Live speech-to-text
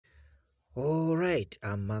All right,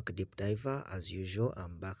 I'm Mark Deep Diver. As usual,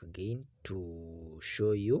 I'm back again to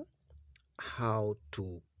show you how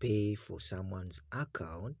to pay for someone's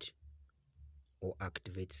account or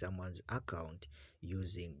activate someone's account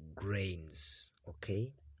using grains.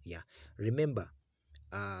 Okay, yeah, remember,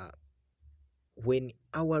 when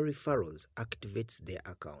our referrals activates their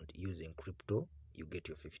account using crypto, you get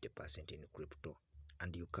your 50% in crypto,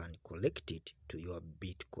 and you can collect it to your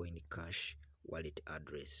Bitcoin Cash wallet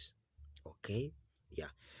address. Okay, yeah,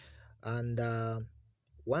 and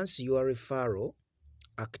once your referral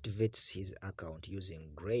activates his account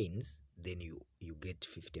using grains, then you get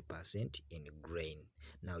 50% in grain.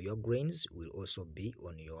 Now your grains will also be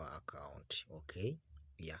on your account. Okay,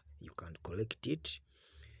 yeah, you can collect it.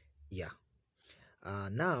 Yeah,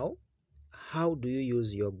 now how do you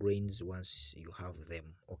use your grains once you have them?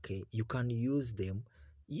 Okay, you can use them,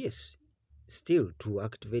 yes, still to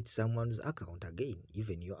activate someone's account again,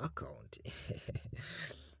 even your account.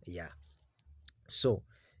 Yeah, so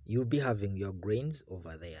you'll be having your grains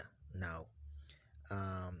over there. Now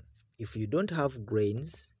if you don't have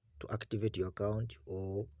grains to activate your account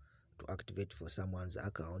or to activate for someone's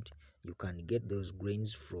account, you can get those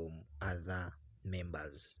grains from other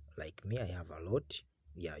members. Like me, I have a lot.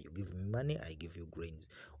 Yeah, you give me money, I give you grains.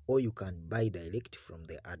 Or you can buy direct from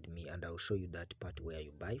the admin, and I'll show you that part where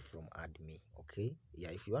you buy from admin. Okay, yeah,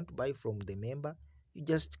 if you want to buy from the member, you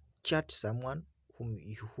just chat someone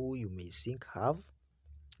who you may think have,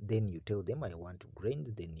 then you tell them I want grains,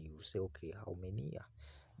 then you say okay, how many? Yeah,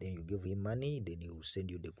 then you give him money, then he will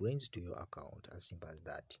send you the grains to your account. As simple as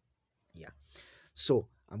that. Yeah, so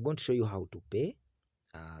I'm going to show you how to pay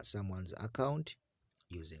someone's account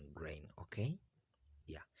using grain. Okay,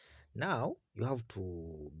 yeah, now you have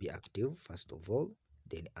to be active first of all,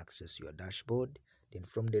 then access your dashboard. Then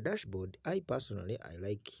from the dashboard, I personally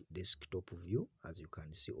like desktop view. As you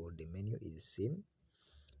can see, all the menu is seen,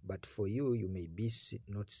 but for you, you may be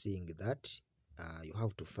not seeing that. You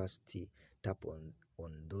have to first tap on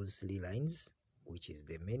those three lines, which is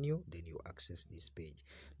the menu, then you access this page.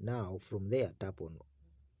 Now from there, tap on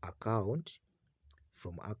account.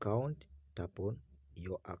 From account, tap on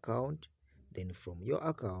your account. Then from your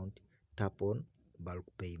account, tap on bulk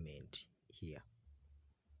payment. Here,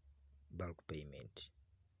 bulk payment.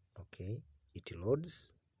 Okay, it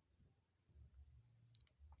loads.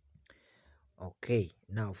 Okay,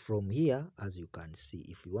 now from here, as you can see,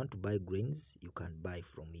 if you want to buy grains, you can buy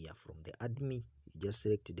from here, from the admin. You just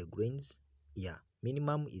select the grains. Yeah,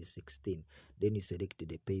 minimum is 16. Then you select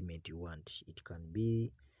the payment you want. It can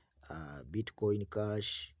be Bitcoin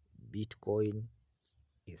Cash, Bitcoin,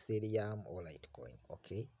 Ethereum, or Litecoin.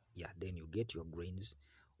 Okay, yeah, then you get your grains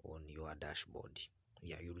on your dashboard.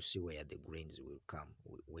 Yeah, you'll see where the grains will come,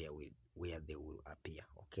 where they will appear.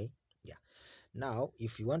 Okay, yeah. Now,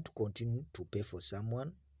 if you want to continue to pay for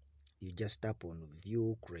someone, you just tap on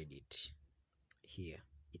view credit. Here,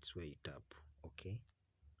 it's where you tap. Okay,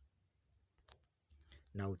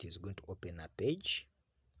 now it is going to open a page.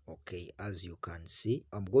 Okay, as you can see,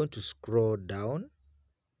 I'm going to scroll down.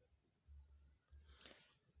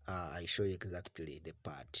 I show you exactly the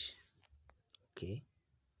part. Okay,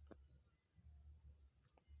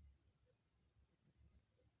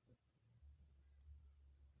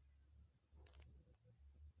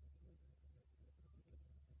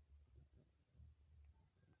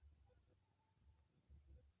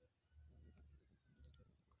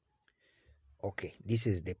 okay, this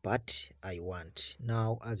is the part I want.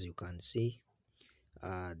 Now, as you can see,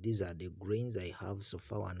 these are the grains I have so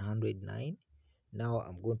far, 109. Now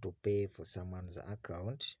I'm going to pay for someone's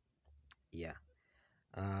account. Yeah,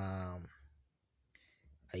 I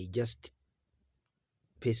just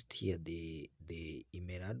paste here the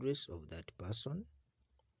email address of that person.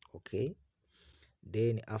 Okay,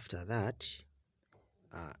 then after that,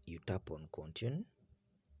 you tap on continue.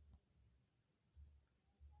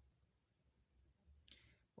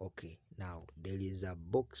 Okay, now there is a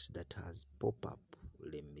box that has pop-up.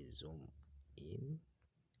 Let me zoom in.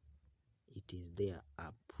 It is there,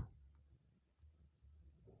 up.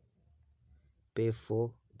 Pay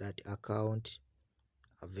for that account,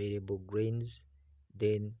 available grains.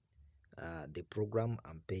 Then the program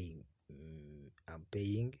I'm paying,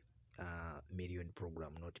 million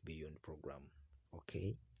program, not billion program.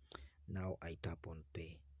 Okay, now I tap on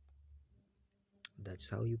pay. That's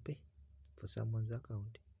how you pay for someone's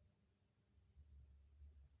account.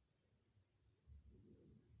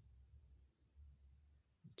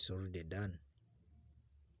 It's already done.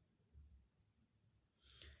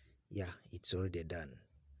 Yeah, it's already done.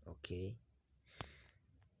 Okay,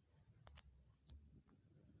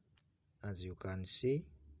 as you can see,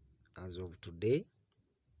 as of today,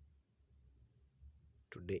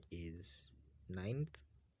 Today is 9th.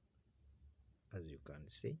 As you can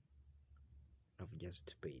see, I've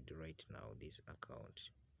just paid right now this account.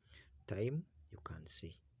 Time, you can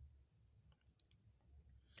see.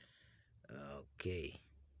 Okay.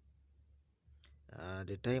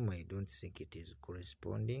 The time, I don't think it is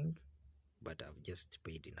corresponding, but I've just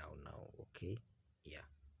paid now. Okay.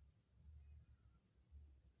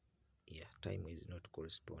 Yeah, time is not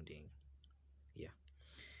corresponding. Yeah.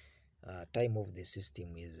 Time of the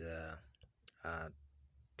system is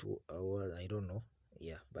 2 hours, I don't know.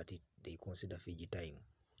 Yeah, but they consider Fiji time.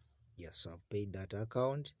 Yeah, so I've paid that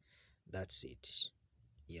account. That's it.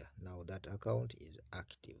 Yeah, now that account is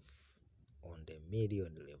active on the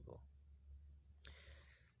million level.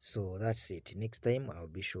 So that's it. Next time I'll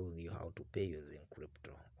be showing you how to pay using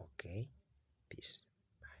crypto. Okay, peace.